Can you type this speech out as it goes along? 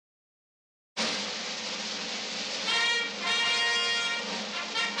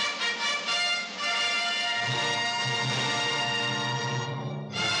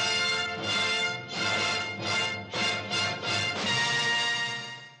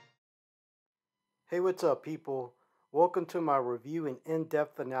Hey, what's up, people? Welcome to my review and in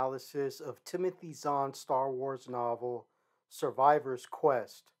depth analysis of Timothy Zahn's Star Wars novel, Survivor's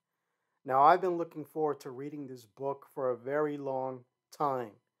Quest. Now, I've been looking forward to reading this book for a very long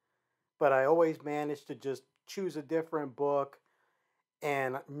time, but I always manage to just choose a different book.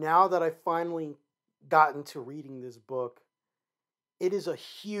 And now that I've finally gotten to reading this book, it is a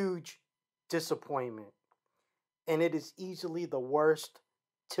huge disappointment, and it is easily the worst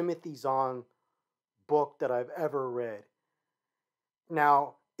Timothy Zahn book that I've ever read.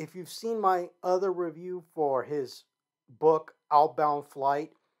 Now, if you've seen my other review for his book, Outbound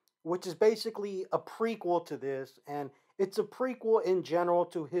Flight, which is basically a prequel to this, and it's a prequel in general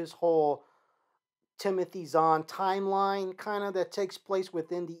to his whole Timothy Zahn timeline, kind of that takes place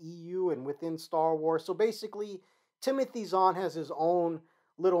within the EU and within Star Wars. So basically, Timothy Zahn has his own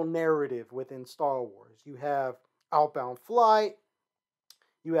little narrative within Star Wars. You have Outbound Flight,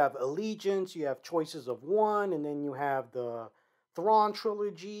 you have Allegiance, you have Choices of One, and then you have the Thrawn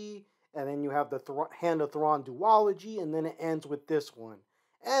trilogy, and then you have the Hand of Thrawn duology, and then it ends with this one.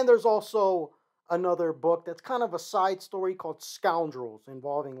 And there's also another book that's kind of a side story called Scoundrels,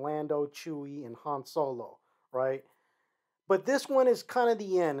 involving Lando, Chewie, and Han Solo, right? But this one is kind of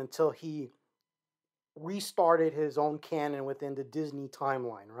the end until he restarted his own canon within the Disney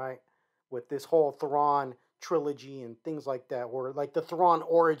timeline, right? With this whole Thrawn trilogy and things like that, or like the Thrawn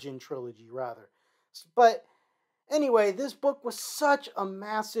origin trilogy, rather. But anyway, this book was such a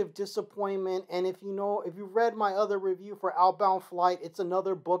massive disappointment. And if you read my other review for Outbound Flight, it's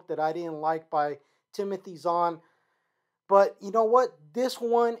another book that I didn't like by Timothy Zahn. But you know what? This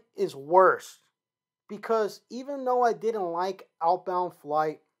one is worse because even though I didn't like Outbound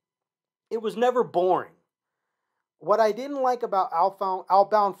Flight, it was never boring. What I didn't like about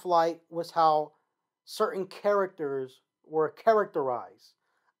Outbound Flight was how certain characters were characterized.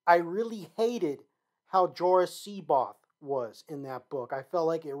 I really hated how Joruus C'baoth was in that book. I felt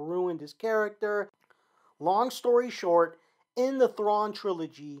like it ruined his character. Long story short, in the Thrawn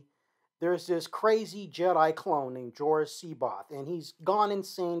trilogy, there's this crazy Jedi clone named Joruus C'baoth, and he's gone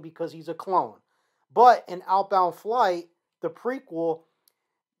insane because he's a clone. But in Outbound Flight, the prequel,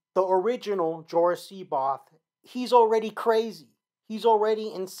 the original Joruus C'baoth, he's already crazy. He's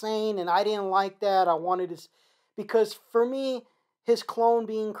already insane, and I didn't like that. I wanted to, because for me, his clone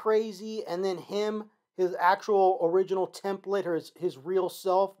being crazy, and then him, his actual original template, or his real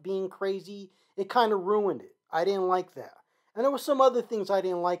self being crazy, it kind of ruined it. I didn't like that. And there were some other things I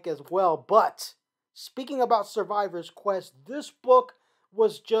didn't like as well. But speaking about Survivor's Quest, this book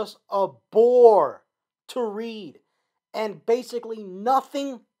was just a bore to read. And basically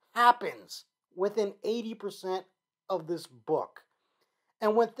nothing happens within 80% of this book.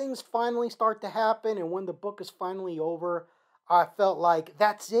 And when things finally start to happen and when the book is finally over, I felt like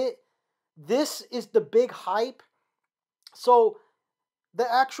that's it. This is the big hype. So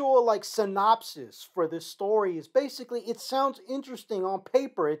the actual like synopsis for this story is basically, it sounds interesting on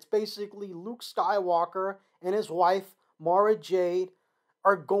paper. It's basically Luke Skywalker and his wife Mara Jade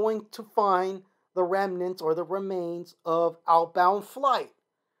are going to find the remnants or the remains of Outbound Flight.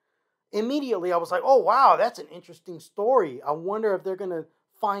 Immediately I was like, oh wow, that's an interesting story. I wonder if they're going to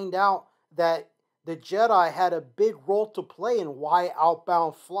find out that the Jedi had a big role to play in why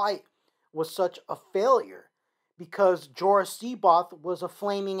Outbound Flight was such a failure, because Joruus C'baoth was a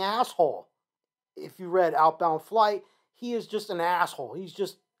flaming asshole. If you read Outbound Flight, he is just an asshole.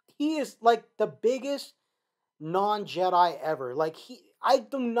 He is like the biggest non-Jedi ever. I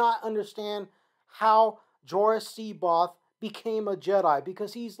do not understand how Joruus C'baoth became a Jedi,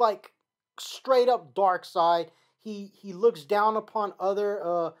 because he's like straight up dark side. He looks down upon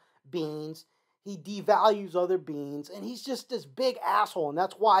other beings. He devalues other beings, and he's just this big asshole. And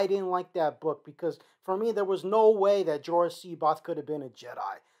that's why I didn't like that book, because for me there was no way that Joruus C'baoth could have been a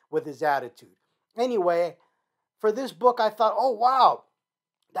Jedi with his attitude. Anyway, for this book I thought, oh wow,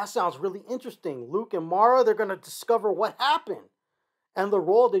 that sounds really interesting. Luke and Mara, they're going to discover what happened and the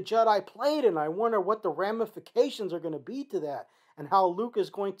role the Jedi played, and I wonder what the ramifications are going to be to that, and how Luke is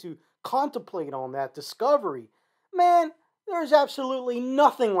going to contemplate on that discovery. Man, there's absolutely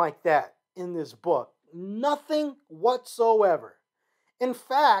nothing like that in this book. Nothing whatsoever. In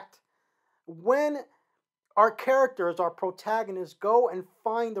fact, when our characters, our protagonists, go and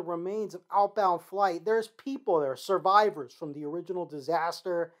find the remains of Outbound Flight, there's people there, survivors from the original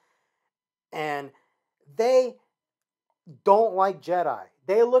disaster, and they don't like Jedi.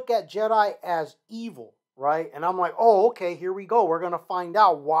 They look at Jedi as evil, right? And I'm like, oh, okay, here we go. We're going to find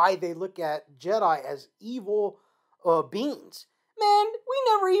out why they look at Jedi as evil beings. Man,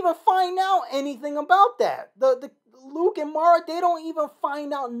 we never even find out anything about that. Luke and Mara, they don't even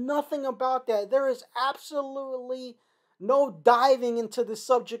find out nothing about that. There is absolutely no diving into the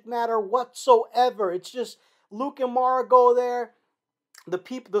subject matter whatsoever. It's just Luke and Mara go there.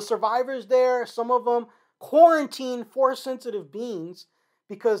 The survivors there, some of them quarantine force sensitive beings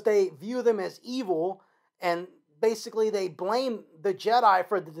because they view them as evil, and basically they blame the Jedi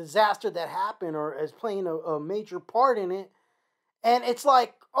for the disaster that happened or as playing a major part in it. And it's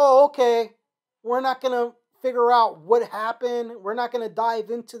like, oh, okay, we're not going to figure out what happened. We're not going to dive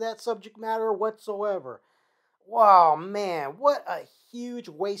into that subject matter whatsoever. Wow, man, what a huge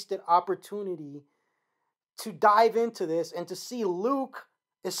wasted opportunity to dive into this and to see Luke,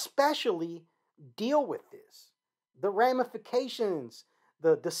 especially, deal with this. The ramifications,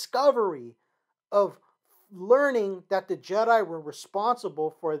 the discovery of learning that the Jedi were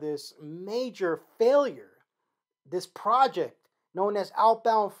responsible for this major failure, this project known as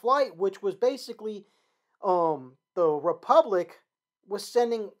Outbound Flight, which was basically the Republic was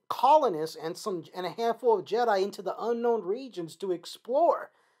sending colonists and a handful of Jedi into the unknown regions to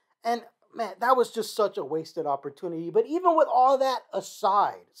explore. And man, that was just such a wasted opportunity. But even with all that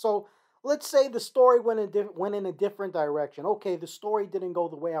aside, so let's say the story went in a different direction. Okay, the story didn't go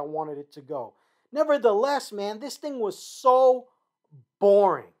the way I wanted it to go. Nevertheless, man, this thing was so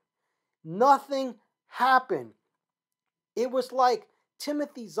boring. Nothing happened. It was like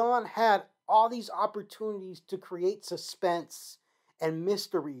Timothy Zahn had all these opportunities to create suspense and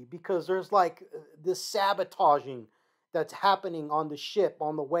mystery because there's like this sabotaging that's happening on the ship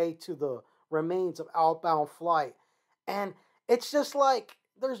on the way to the remains of Outbound Flight. And it's just like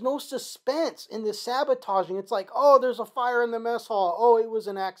there's no suspense in this sabotaging. It's like, oh, there's a fire in the mess hall. Oh, it was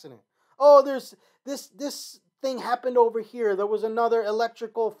an accident. Oh, there's this thing happened over here. There was another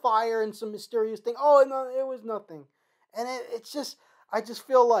electrical fire and some mysterious thing. Oh, no, it was nothing. And it's just, I just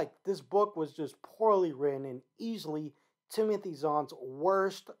feel like this book was just poorly written and easily Timothy Zahn's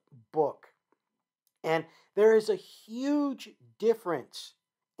worst book. And there is a huge difference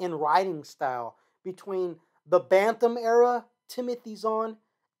in writing style between the Bantam era Timothy Zahn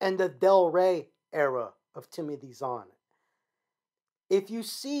and the Del Rey era of Timothy Zahn. If you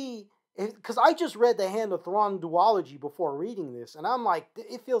see, because I just read the Hand of Thrawn duology before reading this, and I'm like,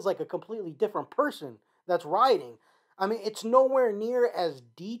 it feels like a completely different person that's writing. I mean, it's nowhere near as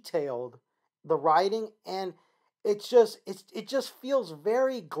detailed, the writing, and it just feels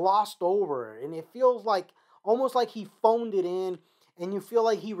very glossed over, and it feels like almost like he phoned it in, and you feel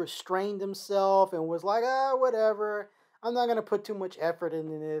like he restrained himself and was like, ah, whatever. I'm not gonna put too much effort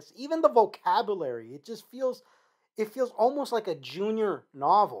into this. Even the vocabulary, it feels almost like a junior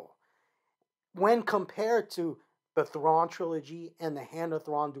novel when compared to the Thrawn trilogy and the Hand of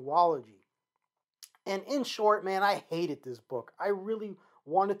Thrawn duology. And in short, man, I hated this book. I really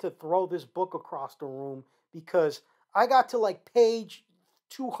wanted to throw this book across the room because I got to like page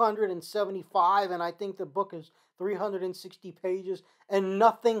 275 and I think the book is 360 pages and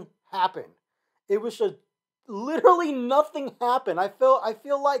nothing happened. It was just literally nothing happened. I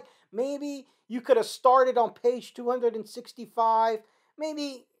feel like maybe you could have started on page 265,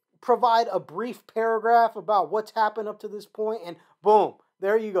 maybe provide a brief paragraph about what's happened up to this point and boom,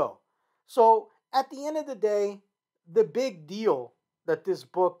 there you go. So at the end of the day, the big deal that this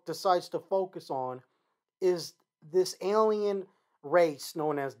book decides to focus on is this alien race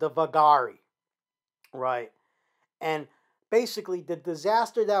known as the Vagari, right? And basically, the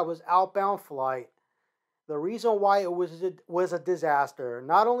disaster that was Outbound Flight, the reason why it was a disaster,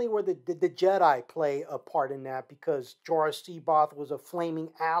 not only did the Jedi play a part in that because Jorah Seaboth was a flaming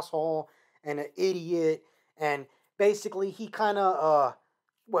asshole and an idiot, and basically he kind of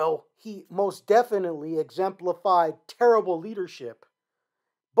he most definitely exemplified terrible leadership.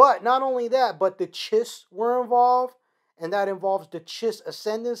 But not only that, but the Chiss were involved, and that involves the Chiss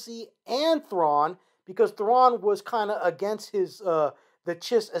ascendancy and Thrawn, because Thrawn was kind of against the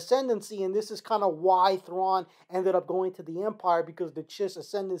Chiss ascendancy, and this is kind of why Thrawn ended up going to the Empire, because the Chiss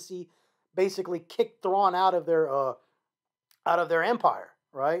ascendancy basically kicked Thrawn out of their empire,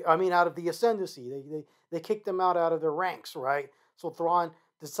 right? I mean, out of the ascendancy. They kicked them out of their ranks, right? So Thrawn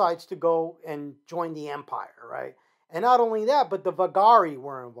decides to go and join the Empire, right? And not only that, but the Vagari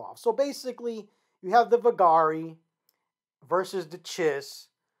were involved. So basically, you have the Vagari versus the Chiss.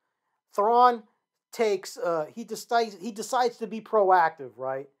 Thrawn he decides to be proactive,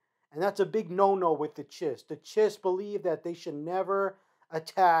 right? And that's a big no-no with the Chiss. The Chiss believe that they should never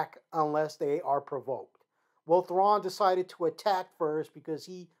attack unless they are provoked. Well, Thrawn decided to attack first because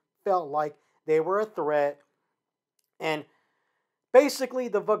he felt like they were a threat. And basically,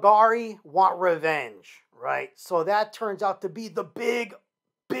 the Vagari want revenge, right? So that turns out to be the big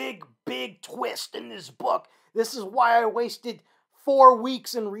twist in this book. This is why I wasted 4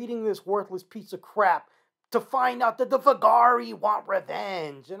 weeks in reading this worthless piece of crap to find out that the Vagari want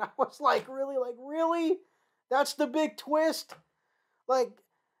revenge. And I was like, really? That's the big twist? Like,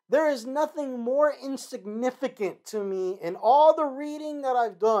 there is nothing more insignificant to me in all the reading that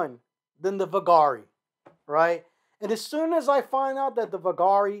I've done than the Vagari, right? And as soon as I find out that the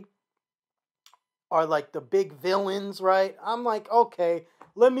Vagari are like the big villains, right? I'm like, okay,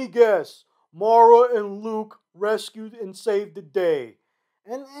 let me guess. Mara and Luke rescued and saved the day.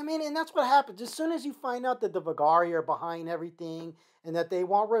 And I mean, and that's what happens. As soon as you find out that the Vagari are behind everything and that they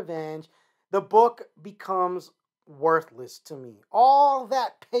want revenge, the book becomes worthless to me. All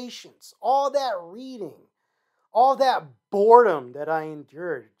that patience, all that reading, all that boredom that I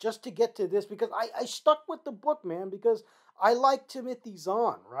endured just to get to this, because I stuck with the book, man, because I like Timothy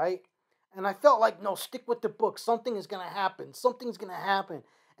Zahn, right? And I felt like, no, stick with the book. Something is going to happen. Something's going to happen.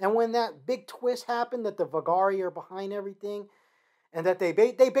 And when that big twist happened that the Vagari are behind everything and that they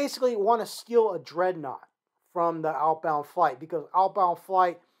basically want to steal a dreadnought from the Outbound Flight, because Outbound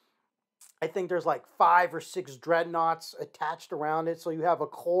Flight, I think there's like 5 or 6 dreadnoughts attached around it. So you have a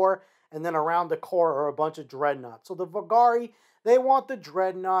core, and then around the core are a bunch of dreadnoughts. So the Vagari, they want the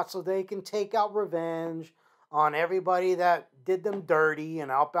dreadnought so they can take out revenge on everybody that did them dirty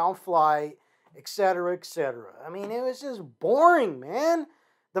in Outbound Flight, etc., etc. I mean, it was just boring, man.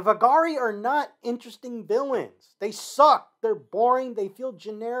 The Vagari are not interesting villains. They suck. They're boring. They feel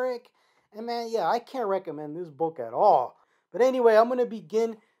generic. And man, yeah, I can't recommend this book at all. But anyway, I'm going to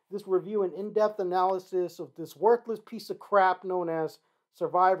begin this review and in-depth analysis of this worthless piece of crap known as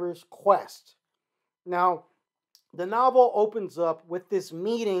Survivor's Quest. Now, the novel opens up with this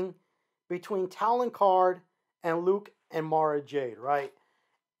meeting between Talon Card and Luke and Mara Jade, right?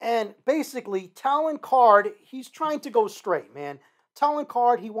 And basically, Talon Card, he's trying to go straight, man. Talon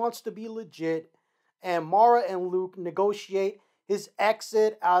Card, he wants to be legit, and Mara and Luke negotiate his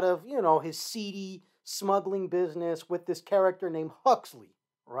exit out of, his seedy smuggling business with this character named Huxley,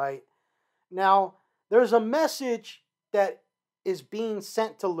 right? Now, there's a message that is being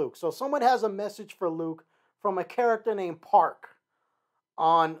sent to Luke. So someone has a message for Luke from a character named Park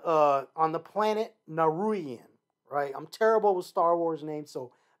on the planet Naruian, right? I'm terrible with Star Wars names,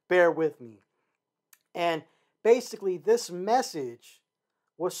 so bear with me. And basically, this message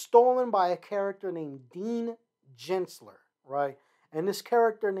was stolen by a character named Dean Gensler, right? And this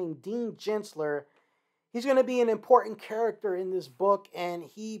character named Dean Gensler, he's going to be an important character in this book, and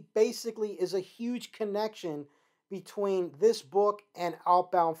he basically is a huge connection between this book and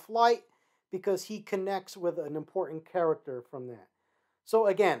Outbound Flight because he connects with an important character from that. So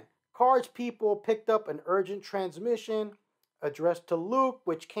again, Card's people picked up an urgent transmission addressed to Luke,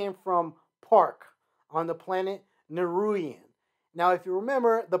 which came from Park on the planet Naruian. Now, if you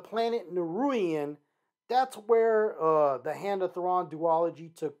remember, the planet Naruian, that's where the Hand of Thrawn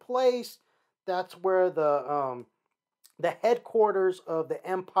duology took place. That's where the headquarters of the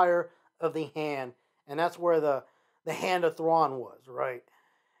Empire of the Hand, and that's where the Hand of Thrawn was, right?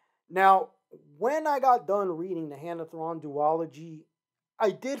 Now, when I got done reading the Hand of Thrawn duology, I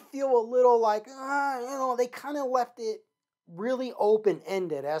did feel a little like, they kind of left it really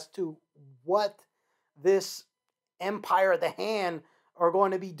open-ended as to what this Empire of the Hand are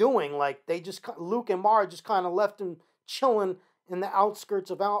going to be doing. Like, Luke and Mara just kind of left him chilling in the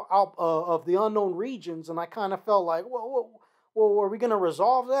outskirts of the unknown regions, and I kind of felt like, well, are we going to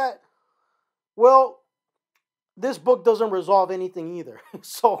resolve that? Well, this book doesn't resolve anything either.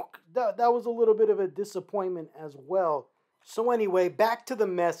 So that was a little bit of a disappointment as well. So anyway, back to the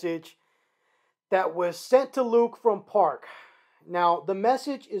message that was sent to Luke from Park. Now, the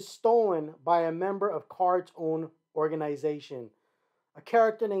message is stolen by a member of Card's own organization, a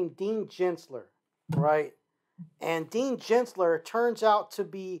character named Dean Gensler, right? And Dean Gensler turns out to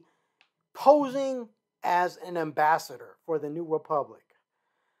be posing as an ambassador for the New Republic.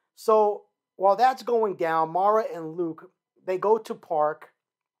 So while that's going down, Mara and Luke, they go to Park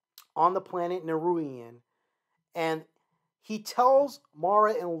on the planet Naruian, and he tells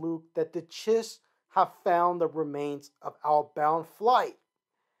Mara and Luke that the Chiss have found the remains of Outbound Flight.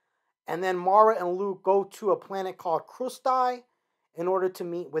 And then Mara and Luke go to a planet called Krustai in order to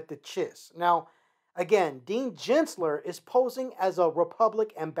meet with the Chiss. Now, again, Dean Gensler is posing as a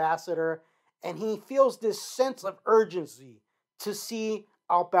Republic ambassador, and he feels this sense of urgency to see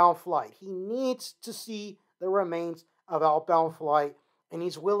Outbound Flight. He needs to see the remains of Outbound Flight, and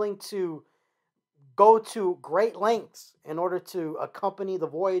he's willing to go to great lengths in order to accompany the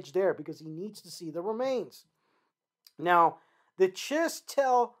voyage there because he needs to see the remains. Now, the Chiss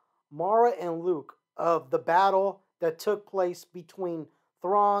tell Mara and Luke of the battle that took place between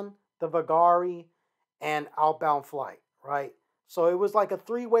Thrawn, the Vagari, and Outbound Flight, right? So it was like a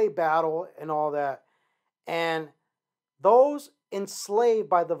three-way battle and all that. And those enslaved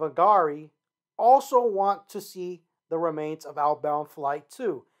by the Vagari also want to see the remains of Outbound Flight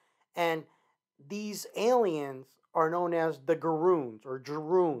too. And these aliens are known as the Garoons or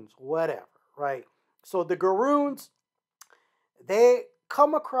Jaroons, whatever, right? So the Garoons, they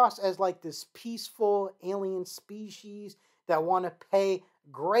come across as like this peaceful alien species that want to pay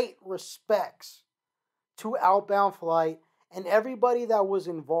great respects to Outbound Flight and everybody that was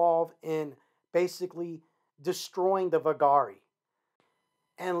involved in basically destroying the Vagari.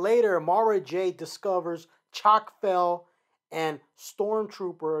 And later, Mara Jade discovers Chakfel and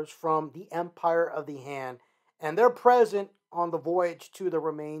stormtroopers from the Empire of the Hand, and they're present on the voyage to the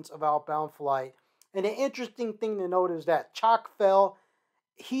remains of Outbound Flight. And an interesting thing to note is that Chakfel,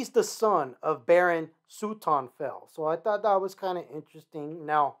 he's the son of Baron Suton Fel. So I thought that was kind of interesting.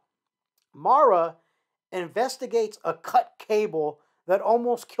 Now, Mara investigates a cut cable that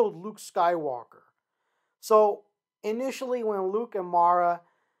almost killed Luke Skywalker. So initially, when Luke and Mara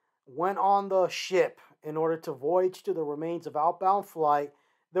went on the ship in order to voyage to the remains of Outbound Flight,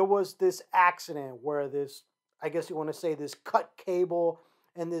 there was this accident where this, I guess you want to say, this cut cable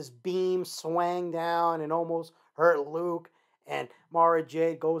and this beam swang down and almost hurt Luke. And Mara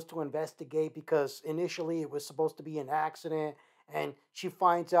Jade goes to investigate because initially it was supposed to be an accident, and she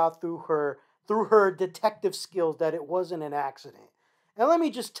finds out through her detective skills that it wasn't an accident. And let me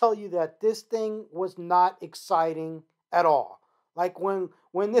just tell you that this thing was not exciting at all. Like when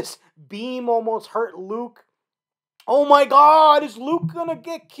this beam almost hurt Luke, oh my God, is Luke gonna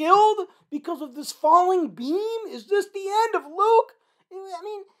get killed because of this falling beam? Is this the end of Luke? I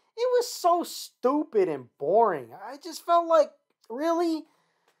mean, it was so stupid and boring. I just felt like, really?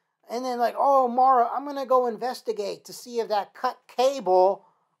 And then like, oh, Mara, I'm gonna go investigate to see if that cut cable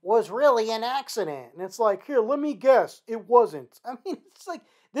was really an accident. And it's like, here, let me guess, it wasn't. I mean, it's like,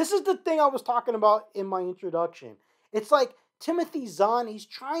 this is the thing I was talking about in my introduction. It's like Timothy Zahn, he's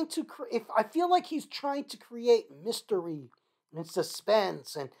trying to, if I feel like he's trying to create mystery and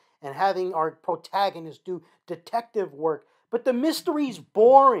suspense and having our protagonist do detective work, but the mystery's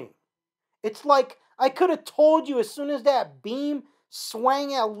boring. It's like I could have told you as soon as that beam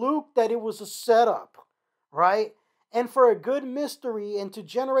swang at Luke that it was a setup, right? And for a good mystery and to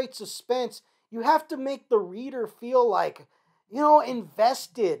generate suspense, you have to make the reader feel like,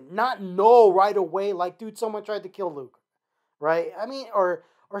 invested, not know right away, like, dude, someone tried to kill Luke, right? I mean, or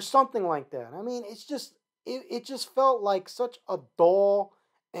something like that. I mean, it just felt like such a dull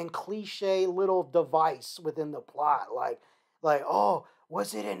and cliche little device within the plot. Like, oh,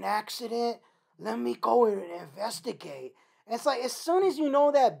 was it an accident? Let me go and investigate. And it's like as soon as you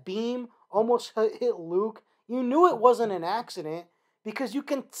know that beam almost hit Luke, you knew it wasn't an accident because you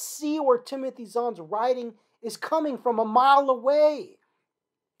can see where Timothy Zahn's writing is coming from a mile away.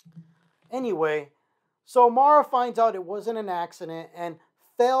 Anyway, so Mara finds out it wasn't an accident, and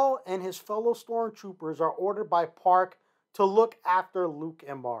Fel and his fellow stormtroopers are ordered by Park to look after Luke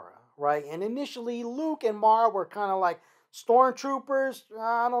and Mara, right? And initially, Luke and Mara were kind of like stormtroopers.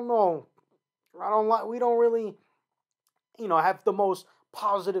 I don't know. I don't like. We don't really, have the most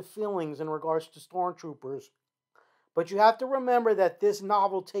positive feelings in regards to stormtroopers. But you have to remember that this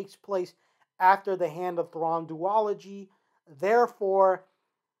novel takes place after the Hand of Thrawn duology. Therefore,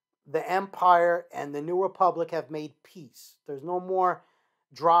 the Empire and the New Republic have made peace. There's no more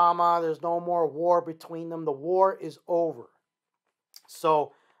drama. There's no more war between them. The war is over.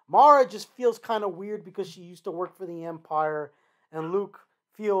 So Mara just feels kind of weird because she used to work for the Empire, and Luke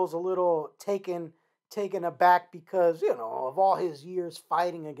feels a little taken aback because, of all his years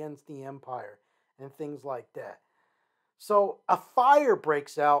fighting against the Empire and things like that. So a fire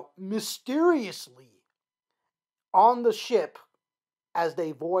breaks out mysteriously on the ship as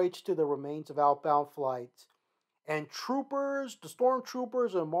they voyage to the remains of Outbound Flight. And the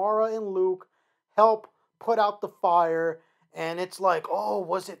stormtroopers, and Mara and Luke help put out the fire. And it's like, oh,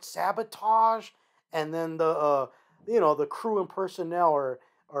 was it sabotage? And then the crew and personnel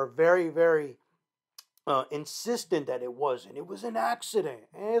are very, very insistent that it wasn't. It was an accident.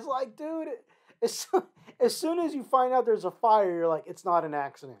 And it's like, dude, as soon as you find out there's a fire, you're like, it's not an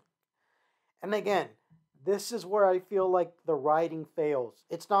accident. And again, this is where I feel like the writing fails.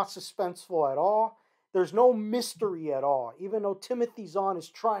 It's not suspenseful at all. There's no mystery at all, even though Timothy Zahn is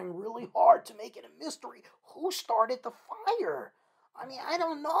trying really hard to make it a mystery. Who started the fire? I mean, I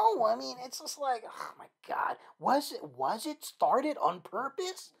don't know. I mean, it's just like, oh my God, was it started on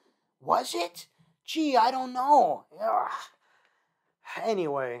purpose? Was it? Gee, I don't know. Ugh.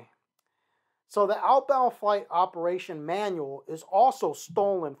 Anyway, so the Outbound Flight Operation Manual is also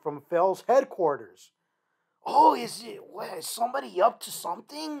stolen from Fel's headquarters. Oh, is somebody up to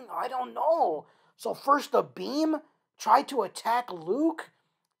something? I don't know. So first the beam tried to attack Luke,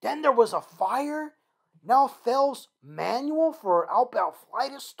 then there was a fire. Now Fell's manual for outbound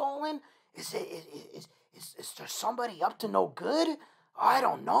flight is stolen. Is it is there somebody up to no good? I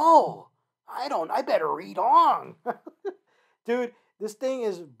don't know. I better read on. Dude, this thing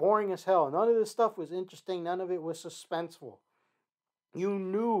is boring as hell. None of this stuff was interesting. None of it was suspenseful. You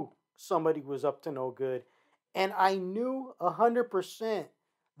knew somebody was up to no good. And I knew 100%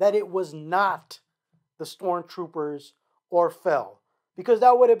 that it was not the stormtroopers or Fell. Because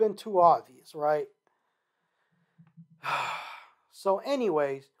that would have been too obvious, right? So,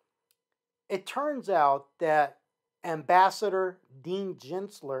 anyways, it turns out that Ambassador Dean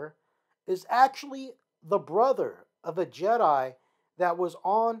Gensler is actually the brother of a Jedi that was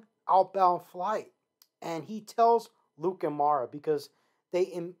on outbound flight. And he tells Luke and Mara because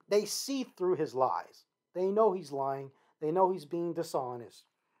they see through his lies. They know he's lying. They know he's being dishonest.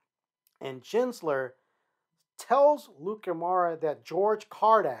 And Gensler tells Luke and Mara that George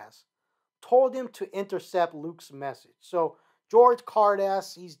Cardass told him to intercept Luke's message. So George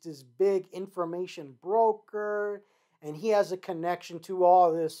Cardass, he's this big information broker, and he has a connection to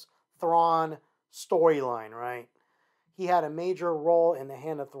all this Thrawn storyline, right? He had a major role in the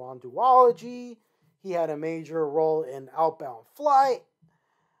Hand of Thrawn duology. He had a major role in Outbound Flight.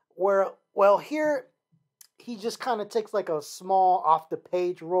 Where, well, here he just kind of takes like a small off the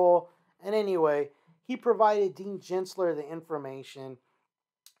page role. And anyway, he provided Dean Gensler the information,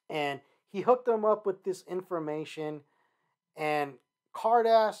 and he hooked him up with this information. And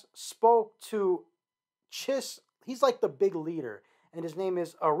Cardass spoke to Chiss. He's like the big leader, and his name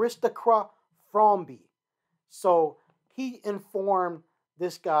is Aristocrat Fromby. So he informed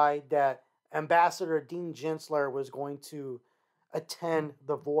this guy that Ambassador Dean Gensler was going to attend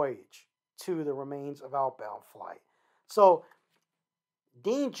the voyage to the remains of Outbound Flight. So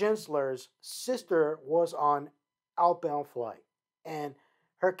Dean Gensler's sister was on Outbound Flight, and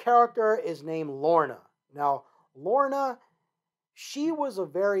her character is named Lorna. Now, Lorna, she was a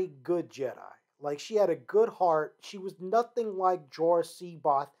very good Jedi. Like, she had a good heart. She was nothing like Jorah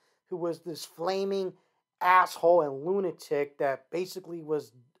Seaboth, who was this flaming asshole and lunatic that basically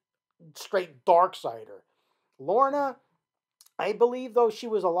was straight Darksider. Lorna, I believe, though, she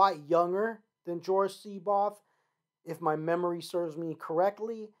was a lot younger than Jorah Seaboth, if my memory serves me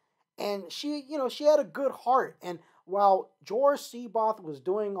correctly. And she had a good heart. And while Jorah Seaboth was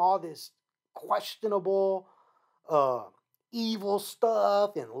doing all this questionable, uh, evil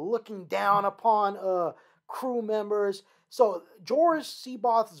stuff and looking down upon crew members, so Jorah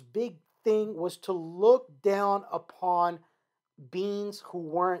Seaboth's big thing was to look down upon beings who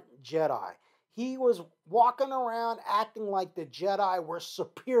weren't Jedi. He was walking around acting like the Jedi were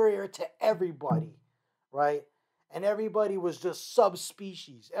superior to everybody, right? And everybody was just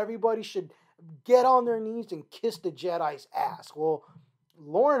subspecies. Everybody should get on their knees and kiss the Jedi's ass. Well,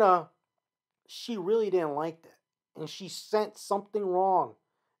 Lorna, she really didn't like that. And she sent something wrong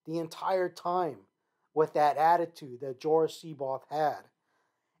the entire time with that attitude that Jorah Seaboth had.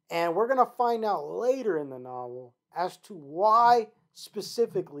 And we're going to find out later in the novel as to why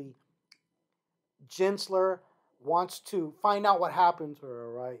specifically Gensler wants to find out what happened to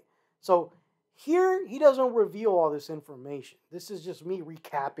her, right? So here he doesn't reveal all this information. This is just me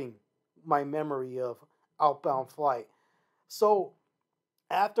recapping my memory of Outbound Flight. So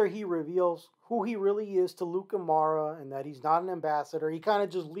after he reveals who he really is to Luke and Mara and that he's not an ambassador, he kind of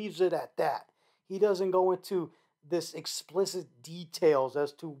just leaves it at that. He doesn't go into this explicit details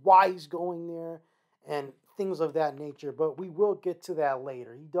as to why he's going there and things of that nature, but we will get to that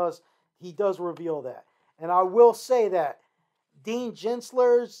later. He does reveal that. And I will say that Dean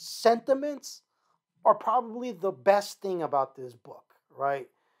Gensler's sentiments are probably the best thing about this book, right?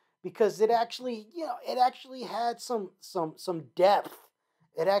 Because it actually had some depth.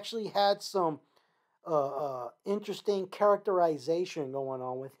 It actually had some interesting characterization going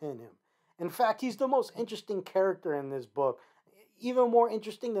on within him. In fact, he's the most interesting character in this book, even more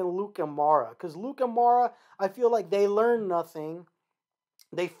interesting than Luke and Mara. Because Luke and Mara, I feel like they learn nothing.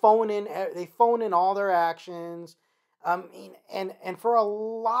 They phone in all their actions. I mean, and for a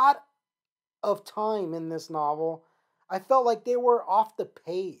lot of time in this novel, I felt like they were off the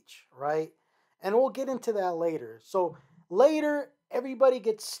page, right? And we'll get into that later. So later, everybody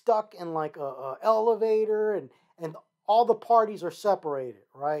gets stuck in like a elevator, and all the parties are separated,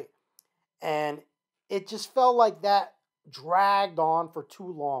 right? And it just felt like that dragged on for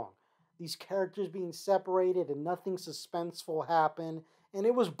too long. These characters being separated and nothing suspenseful happened, and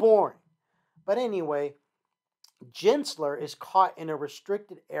it was boring. But anyway, Gensler is caught in a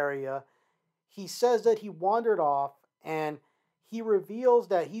restricted area. he says that he wandered off, and he reveals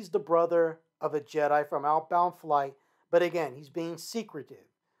that he's the brother of a Jedi from Outbound Flight, but again, he's being secretive.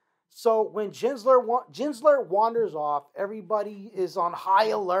 So when Jinsler wanders off, everybody is on high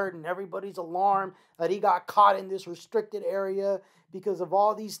alert and everybody's alarmed that he got caught in this restricted area because of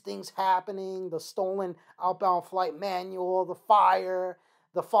all these things happening, the stolen Outbound Flight manual, the fire,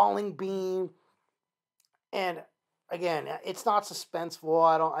 the falling beam. And again, it's not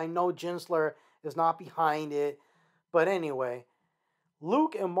suspenseful. I know Jinsler is not behind it. But anyway,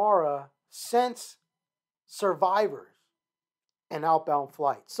 Luke and Mara sense survivors and Outbound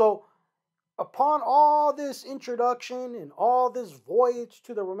Flight. So, upon all this introduction and all this voyage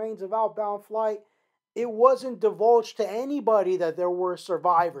to the remains of Outbound Flight, it wasn't divulged to anybody that there were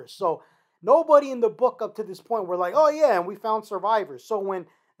survivors. So, nobody in the book up to this point were like, oh yeah, and we found survivors. So, when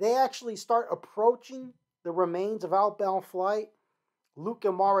they actually start approaching the remains of Outbound Flight, Luke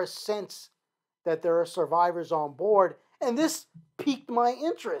and Mara sense that there are survivors on board, and this piqued my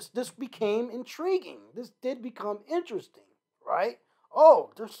interest. This became intriguing. This did become interesting, right?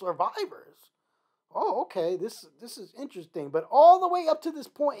 Oh, they're survivors. Oh, okay, this is interesting. But all the way up to this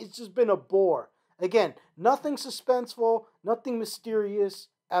point, it's just been a bore. Again, nothing suspenseful, nothing mysterious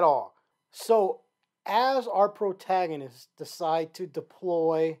at all. So, as our protagonists decide to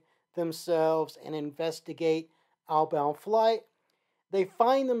deploy themselves and investigate Outbound Flight, they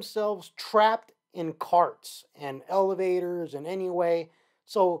find themselves trapped in carts and elevators and anyway.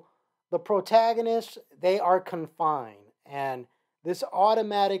 So the protagonists, they are confined, and this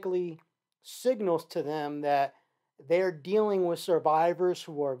automatically signals to them that they're dealing with survivors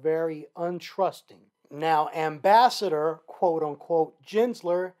who are very untrusting. Now, Ambassador, quote unquote,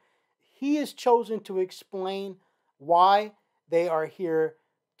 Jinsler, he is chosen to explain why they are here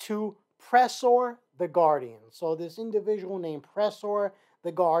to Pressor the Guardian. So this individual named Pressor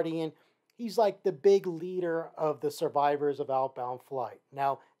the Guardian, he's like the big leader of the survivors of Outbound Flight.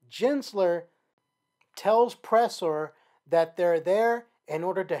 Now, Jinsler tells Pressor that they're there in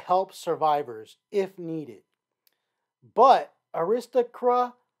order to help survivors if needed. But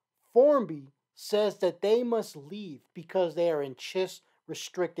Aristocra Formby says that they must leave because they are in Chiss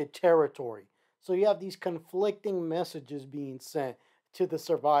restricted territory. So you have these conflicting messages being sent to the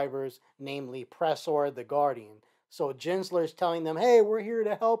survivors, namely Pressor the Guardian. So Jinsler is telling them, hey, we're here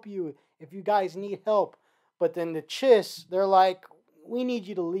to help you if you guys need help. But then the Chiss, they're like, we need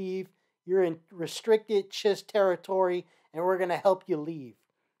you to leave. You're in restricted Chiss territory, and we're going to help you leave.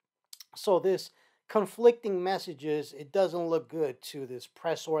 So this conflicting messages, it doesn't look good to this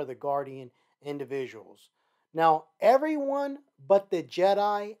Pressor the Guardian individuals. Now, everyone but the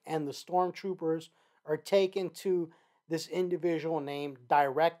Jedi and the Stormtroopers are taken to this individual named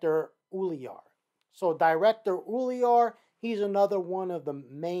Director Uliar. So Director Uliar, he's another one of the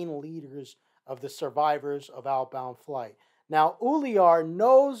main leaders of the survivors of Outbound Flight. Now, Uliar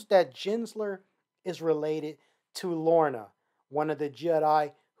knows that Jinsler is related to Lorna, one of the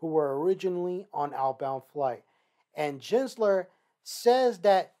Jedi who were originally on Outbound Flight. And Jinsler says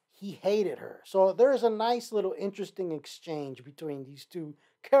that he hated her. So there's a nice little interesting exchange between these two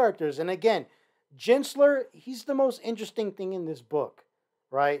characters. And again, Jinsler, he's the most interesting thing in this book,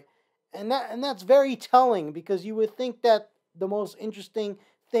 right? And that's very telling, because you would think that the most interesting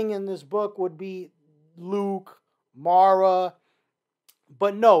thing in this book would be Luke, Mara,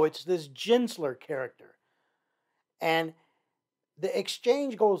 but no, it's this Jinsler character. And the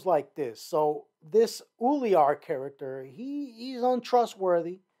exchange goes like this. So this Uliar character, he's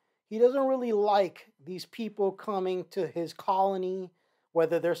untrustworthy. He doesn't really like these people coming to his colony,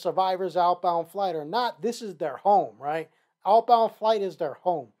 whether they're survivors Outbound Flight or not. This is their home, right? Outbound Flight is their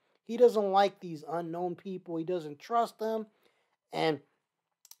home. He doesn't like these unknown people. He doesn't trust them. And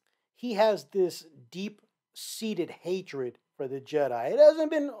he has this deep-seated hatred for the Jedi. It hasn't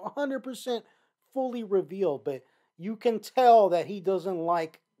been 100% fully revealed, but you can tell that he doesn't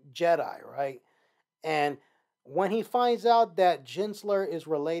like Jedi, right? And when he finds out that Jinsler is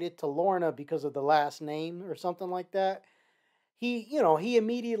related to Lorna because of the last name or something like that, he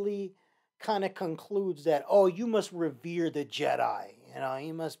immediately kind of concludes that, oh, you must revere the Jedi.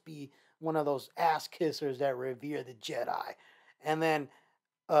 You must be one of those ass kissers that revere the Jedi. And then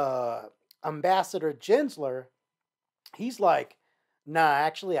Ambassador Jinsler, he's like, nah,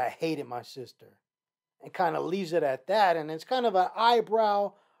 actually, I hated my sister. And kind of leaves it at that. And it's kind of an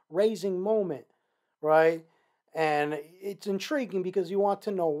eyebrow-raising moment, right? And it's intriguing because you want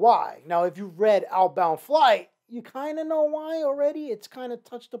to know why. Now, if you've read Outbound Flight, you kind of know why already. It's kind of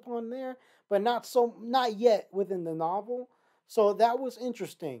touched upon there, but not yet within the novel. So that was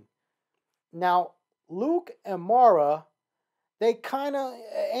interesting. Now, Luke and Mara, they kind of,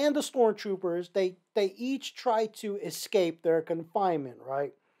 and the stormtroopers, they each try to escape their confinement,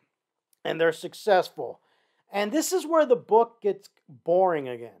 right? And they're successful. And this is where the book gets boring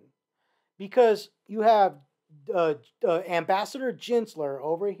again, because you have uh, Ambassador Jinsler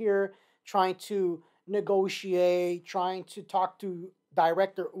over here trying to negotiate, trying to talk to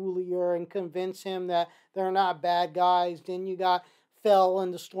Director Ulier and convince him that they're not bad guys. Then you got Fell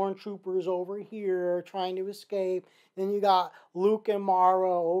and the stormtroopers over here trying to escape. Then you got Luke and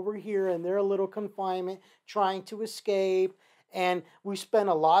Mara over here in their little confinement trying to escape. And we spend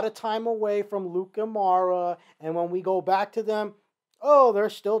a lot of time away from Luke and Mara. And when we go back to them, oh, they're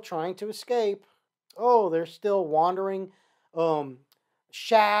still trying to escape. Oh, they're still wandering um,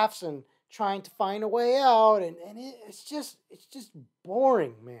 shafts and trying to find a way out. It's just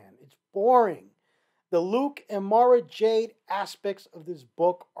boring, man. It's boring. The Luke and Mara Jade aspects of this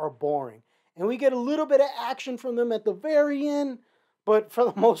book are boring. And we get a little bit of action from them at the very end, but for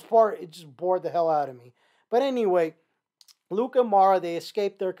the most part, it just bored the hell out of me. But anyway, Luke and Mara, they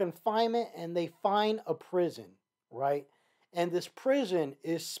escape their confinement and they find a prison, right? And this prison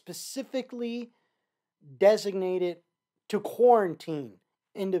is specifically designated to quarantine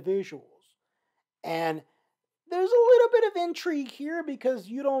individuals. And there's a little bit of intrigue here because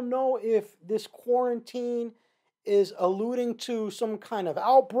you don't know if this quarantine is alluding to some kind of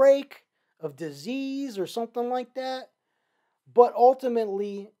outbreak of disease or something like that. But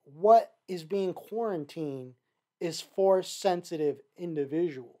ultimately, what is being quarantined is force sensitive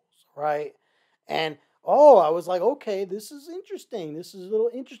individuals, right? And oh, I was like, okay, this is interesting. This is a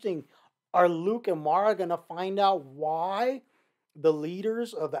little interesting. Are Luke and Mara going to find out why the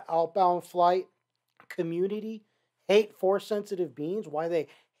leaders of the outbound flight community hate force sensitive beings? Why they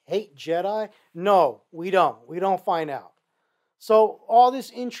hate Jedi? No, we don't. We don't find out. So all this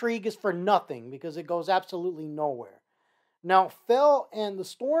intrigue is for nothing because it goes absolutely nowhere. Now, Fell and the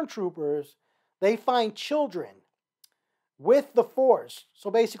stormtroopers, they find children with the Force. So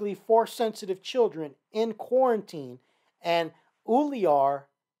basically, Force sensitive children in quarantine. And Uliar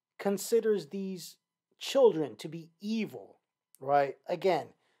considers these children to be evil, right? Again,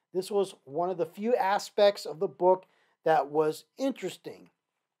 this was one of the few aspects of the book that was interesting.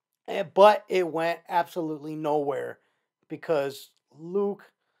 But it went absolutely nowhere because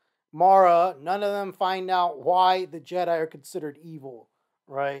Luke, Mara, none of them find out why the Jedi are considered evil,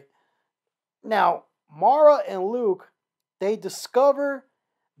 right? Now, Mara and Luke, they discover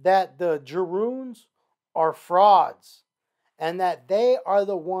that the Jaroons are frauds and that they are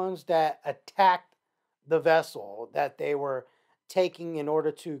the ones that attacked the vessel that they were taking in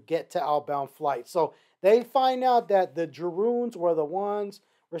order to get to outbound flight. So they find out that the Jaroons were the ones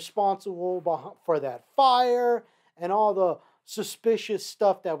responsible for that fire and all the suspicious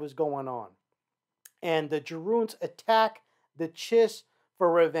stuff that was going on. And the Jaroons attack the Chiss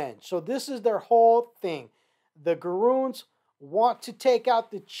for revenge. So this is their whole thing. The Garoons want to take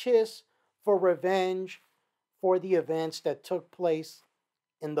out the Chiss for revenge for the events that took place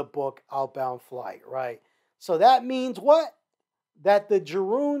in the book Outbound Flight, right? So that means what? That the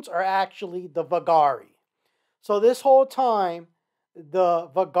Jaroons are actually the Vagari. So this whole time, the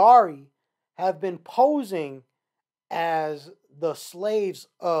Vagari have been posing as the slaves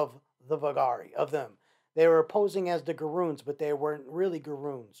of the Vagari, of them. They were posing as the Garoons, but they weren't really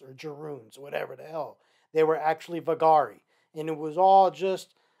Garoons or Jaroons, whatever the hell. They were actually Vagari. And it was all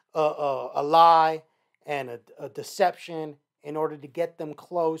just a lie and a deception in order to get them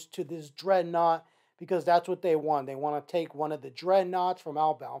close to this dreadnought because that's what they want. They want to take one of the dreadnoughts from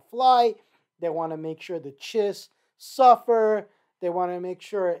Outbound Flight. They want to make sure the Chiss suffer. They want to make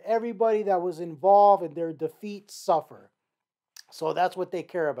sure everybody that was involved in their defeat suffer. So that's what they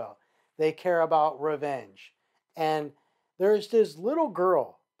care about. They care about revenge. And there's this little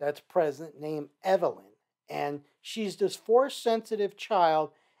girl that's present named Evelyn. And she's this force sensitive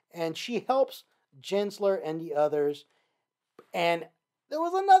child. And she helps Jensler and the others. And there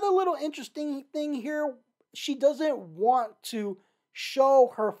was another little interesting thing here. She doesn't want to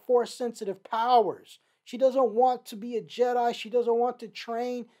show her force sensitive powers. She doesn't want to be a Jedi. She doesn't want to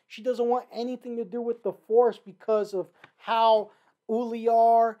train. She doesn't want anything to do with the Force because of how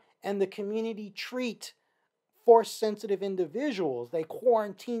Uliar and the community treat Force sensitive individuals. They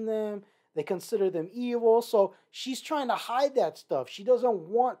quarantine them. They consider them evil. So she's trying to hide that stuff. She doesn't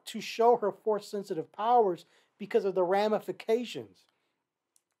want to show her Force sensitive powers because of the ramifications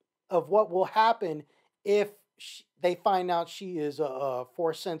of what will happen if they find out she is a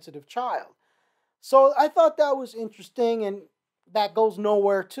Force sensitive child. So I thought that was interesting, and that goes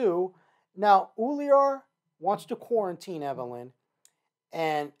nowhere too. Now, Uliar wants to quarantine Evelyn,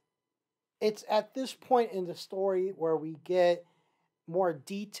 and it's at this point in the story where we get more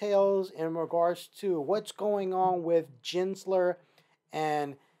details in regards to what's going on with Gensler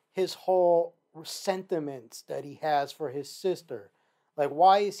and his whole sentiments that he has for his sister. Like,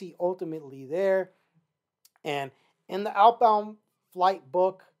 why is he ultimately there? And in the Outbound Flight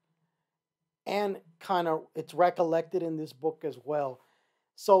book, and kind of it's recollected in this book as well.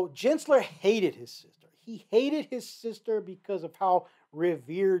 So Gensler hated his sister. He hated his sister because of how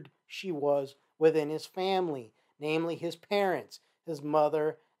revered she was within his family, namely his parents, his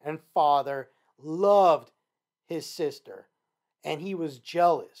mother and father loved his sister, and he was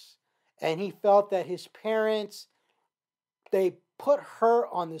jealous. And he felt that his parents, they put her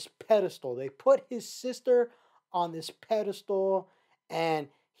on this pedestal. They put his sister on this pedestal, and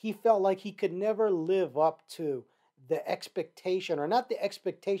he felt like he could never live up to the expectation, or not the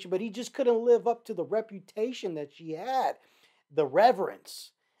expectation, but he just couldn't live up to the reputation that she had, the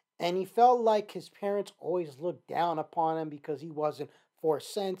reverence. And he felt like his parents always looked down upon him because he wasn't force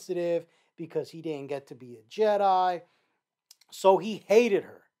sensitive, because he didn't get to be a Jedi. So he hated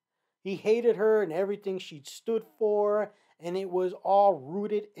her. He hated her and everything she stood for, and it was all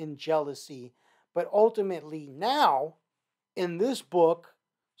rooted in jealousy. But ultimately, now, in this book,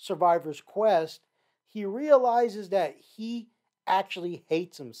 Survivor's Quest, he realizes that he actually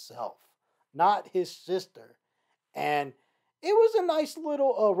hates himself, not his sister. And it was a nice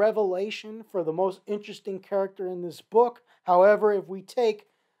little revelation for the most interesting character in this book. However, if we take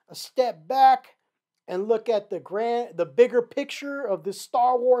a step back and look at the bigger picture of the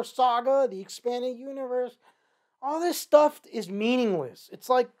Star Wars saga, the expanded universe, all this stuff is meaningless. It's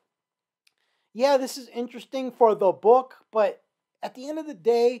like, yeah, this is interesting for the book, but at the end of the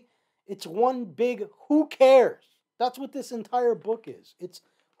day, it's one big who cares. That's what this entire book is. It's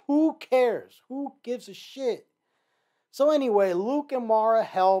who cares? Who gives a shit? So anyway, Luke and Mara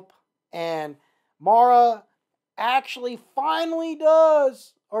help, and Mara actually finally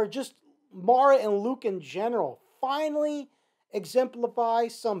does, or just Mara and Luke in general, finally exemplify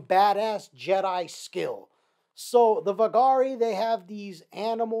some badass Jedi skill. So the Vagari, they have these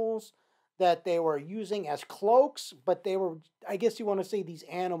animals that they were using as cloaks, but they were, I guess you want to say these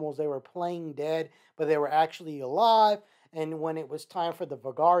animals, they were playing dead, but they were actually alive. And when it was time for the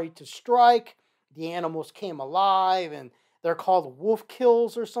Vagari to strike, the animals came alive, and they're called wolf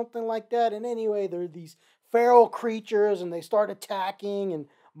kills or something like that. And anyway, they're these feral creatures, and they start attacking, and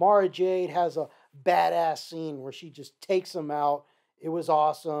Mara Jade has a badass scene where she just takes them out. It was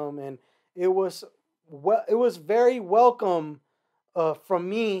awesome, and it was very welcome from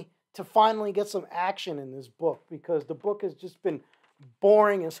me to finally get some action in this book, because the book has just been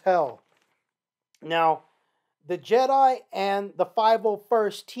boring as hell. Now, the Jedi and the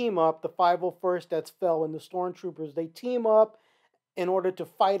 501st team up. The 501st that's fell in the Stormtroopers, they team up in order to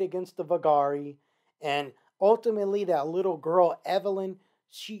fight against the Vagari. And ultimately, that little girl, Evelyn,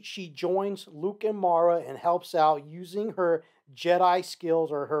 she joins Luke and Mara and helps out using her Jedi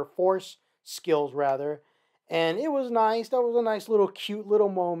skills, or her Force skills, rather. And it was nice. That was a nice little cute little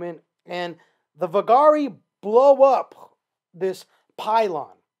moment. And the Vagari blow up this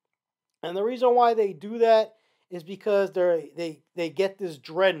pylon. And the reason why they do that is because they get this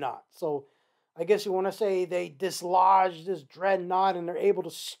dreadnought. So I guess you want to say they dislodge this dreadnought, and they're able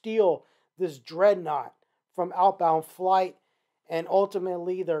to steal this dreadnought from Outbound Flight. And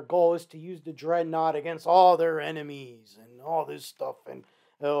ultimately, their goal is to use the dreadnought against all their enemies and all this stuff. And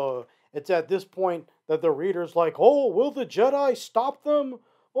it's at this point that the reader's like, oh, will the Jedi stop them?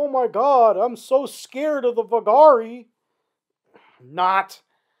 Oh my god, I'm so scared of the Vagari. Not.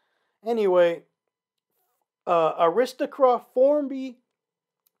 Anyway, Aristocrat Formby,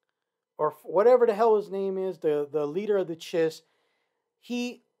 or whatever the hell his name is, the leader of the Chiss,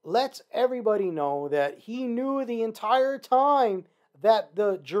 he lets everybody know that he knew the entire time that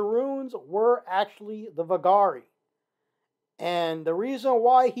the Jeroens were actually the Vagari. And the reason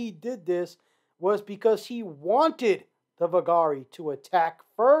why he did this was because he wanted the Vagari to attack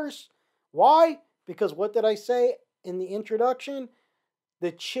first. Why? Because what did I say in the introduction?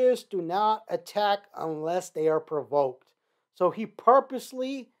 The Chiss do not attack unless they are provoked. So he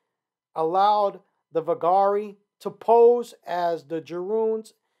purposely allowed the Vagari to pose as the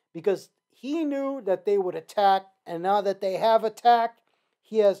Jeroens because he knew that they would attack, and now that they have attacked,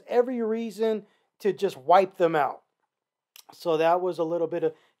 he has every reason to just wipe them out. So that was a little bit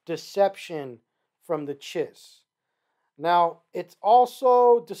of deception from the Chiss. Now, it's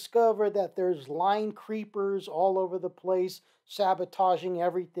also discovered that there's line creepers all over the place, sabotaging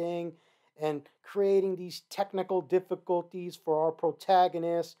everything and creating these technical difficulties for our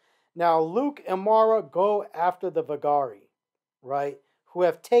protagonists. Now, Luke and Mara go after the Vagari, right, who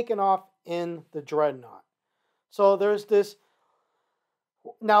have taken off in the Dreadnought. So there's this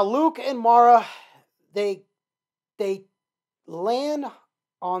Now Luke and Mara, they they land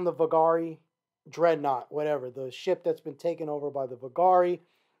on the Vagari dreadnought, whatever, the ship that's been taken over by the Vagari.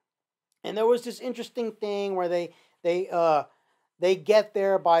 And there was this interesting thing where they they get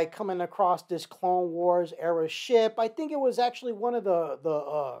there by coming across this Clone Wars era ship. I think it was actually one of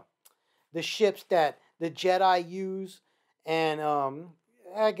the ships that the Jedi use, and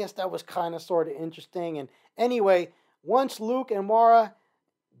I guess that was kind of sort of interesting. And anyway, once Luke and Mara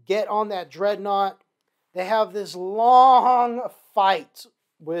get on that dreadnought, they have this long fight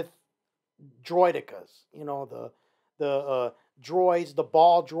with droidicas. You know, the droids, the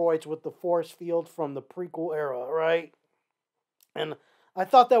ball droids with the force field from the prequel era, right? And I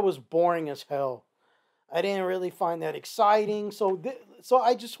thought that was boring as hell. I didn't really find that exciting. So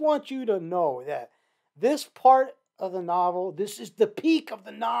I just want you to know that this part of the novel, this is the peak of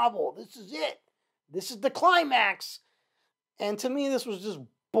the novel. This is it. This is the climax. And to me, this was just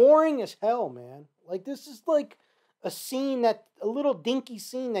boring as hell, man. Like, this is like a little dinky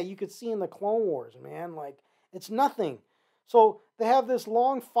scene that you could see in the Clone Wars, man. Like, it's nothing. So they have this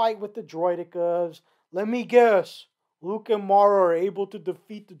long fight with the droidicas. Let me guess. Luke and Mara are able to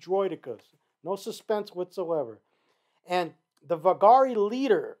defeat the droidicas. No suspense whatsoever. And the Vagari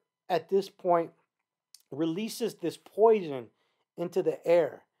leader at this point releases this poison into the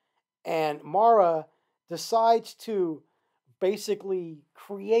air. And Mara decides to basically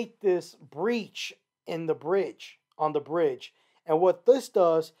create this breach in the bridge, on the bridge. And what this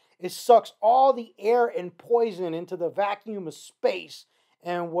does is sucks all the air and poison into the vacuum of space.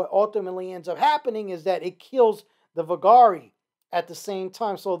 And what ultimately ends up happening is that it kills the Vagari at the same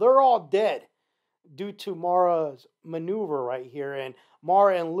time. So they're all dead due to Mara's maneuver right here. And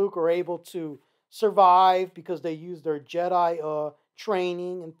Mara and Luke are able to survive because they use their Jedi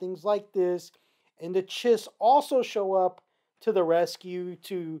training and things like this. And the Chiss also show up to the rescue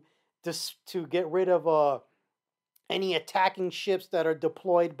to get rid of any attacking ships that are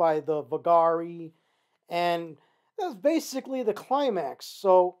deployed by the Vagari. And that's basically the climax.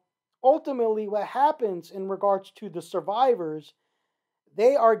 So ultimately, what happens in regards to the survivors,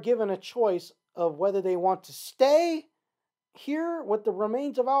 they are given a choice of whether they want to stay here with the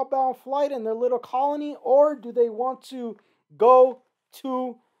remains of Outbound Flight and their little colony, or do they want to go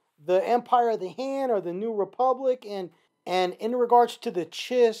to the Empire of the Hand or the New Republic. And in regards to the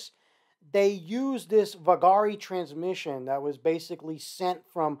Chiss, they use this Vagari transmission that was basically sent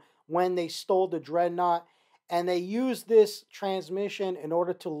from when they stole the Dreadnought, and they use this transmission in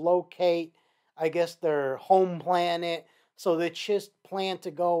order to locate, I guess, their home planet. So the Chiss plan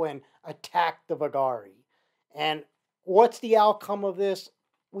to go and attack the Vagari. And what's the outcome of this?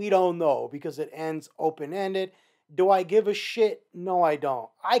 We don't know because it ends open ended. Do I give a shit? No, I don't.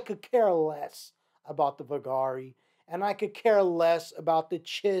 I could care less about the Vagari, and I could care less about the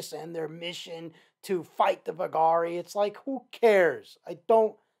Chiss and their mission to fight the Vagari. It's like, who cares? I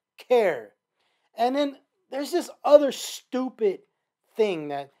don't care. And then there's this other stupid thing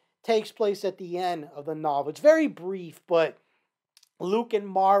that takes place at the end of the novel. It's very brief, but Luke and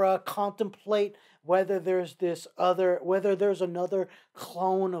Mara contemplate whether there's another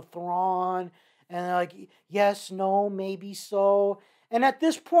clone of Thrawn, and they're like, yes, no, maybe so. And at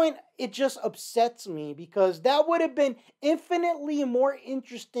this point, it just upsets me because that would have been infinitely more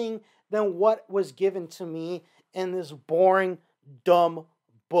interesting than what was given to me in this boring, dumb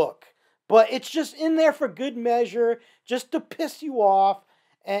book. But it's just in there for good measure, just to piss you off,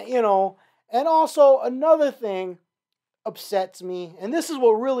 and and also another thing upsets me, and this is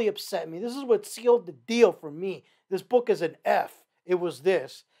what really upset me. This is what sealed the deal for me. This book is an F. It was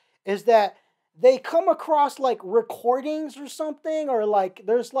this, is that they come across like recordings or something, or like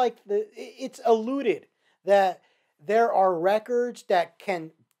there's like it's alluded that there are records that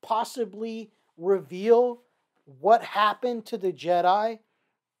can possibly reveal what happened to the Jedi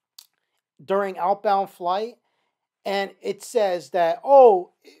during Outbound Flight. And it says that,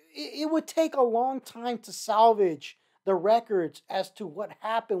 oh, it would take a long time to salvage the records as to what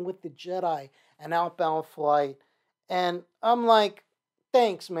happened with the Jedi and Outbound Flight. And I'm like,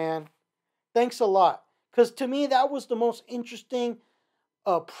 thanks, man. Thanks a lot. Because to me, that was the most interesting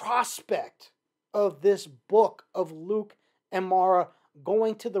prospect of this book of Luke and Mara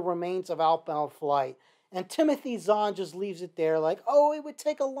going to the remains of Outbound Flight. And Timothy Zahn just leaves it there like, oh, it would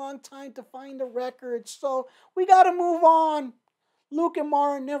take a long time to find the records, so we got to move on. Luke and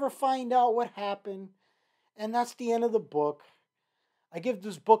Mara never find out what happened. And that's the end of the book. I give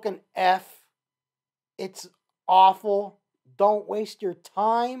this book an F. It's awful. Don't waste your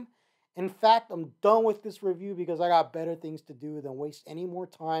time. In fact, I'm done with this review because I got better things to do than waste any more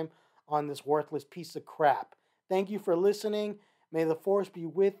time on this worthless piece of crap. Thank you for listening. May the force be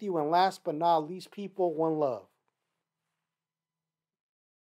with you, and last but not least, people, one love.